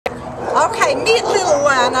Okay, meet little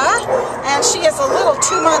Lana, and she is a little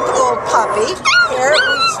 2-month-old puppy. Here,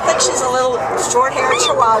 we think she's a little short-haired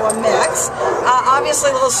Chihuahua mix.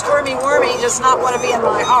 Obviously a little squirmy-wormy, does not want to be in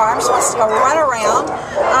my arms, wants to go run around.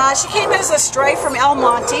 She came as a stray from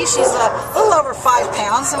Monte. She's a little over 5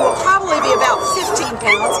 pounds and will probably be about 15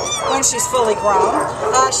 pounds when she's fully grown.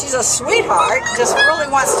 She's a sweetheart, just really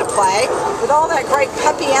wants to play with all that great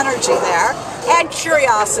puppy energy there. And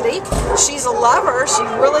curiosity. She's a lover. She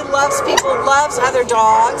really loves people, loves other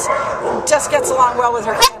dogs, just gets along well with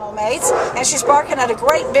her kennel mates, and she's barking at a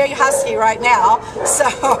great big husky right now, so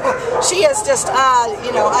she is just,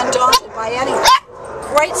 you know, undaunted by anything.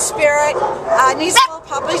 Great spirit, needs a little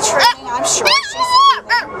puppy training, I'm sure. She's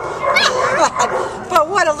but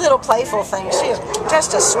what a little playful thing. She is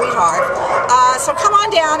just a sweetheart. So come on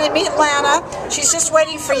down and meet Lana. She's just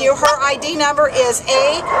waiting for you. Her ID number is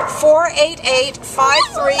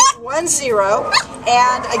A4885310.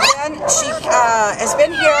 And again, she has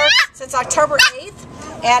been here since October 8th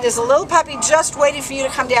and is a little puppy just waiting for you to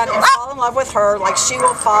come down and fall in love with her like she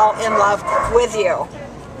will fall in love with you.